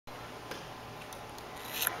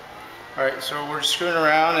Alright, so we're just screwing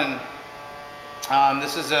around, and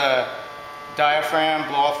this is a diaphragm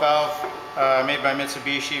blow-off valve made by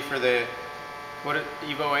Mitsubishi for the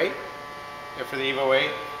Evo 8? Yeah, for the Evo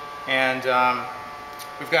 8. And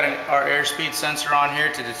we've got our airspeed sensor on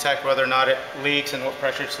here to detect whether or not it leaks and what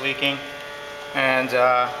pressure it's leaking. And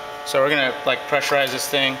so we're gonna like pressurize this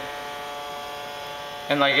thing.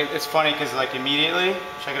 And like it's funny because like immediately,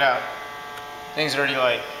 check it out, things are already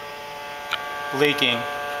like leaking.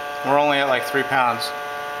 We're only at like 3 pounds.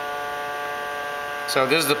 So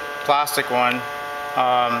this is the plastic one,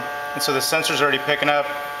 and so the sensor's already picking up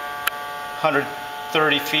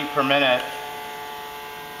 130 feet per minute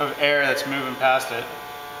of air that's moving past it.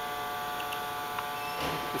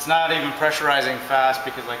 It's not even pressurizing fast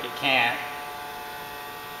because like it can't.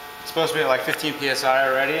 It's supposed to be at like 15 psi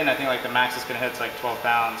already, and I think like the max it's gonna hit is like 12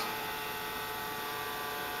 pounds.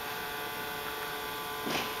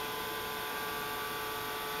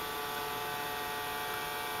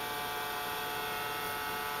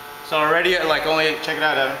 So already at like check it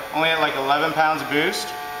out, only at like 11 pounds boost.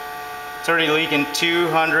 It's already leaking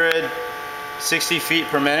 260 feet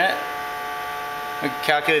per minute. I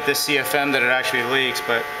calculate the CFM that it actually leaks,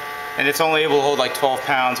 and it's only able to hold like 12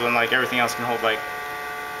 pounds when like everything else can hold like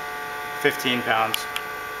 15 pounds.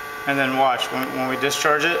 And then watch, when we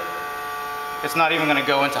discharge it, it's not even gonna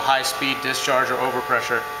go into high speed discharge or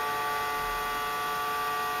overpressure.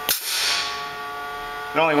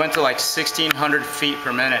 It only went to like 1,600 feet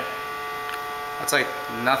per minute. That's like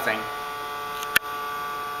nothing.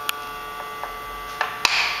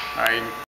 All right.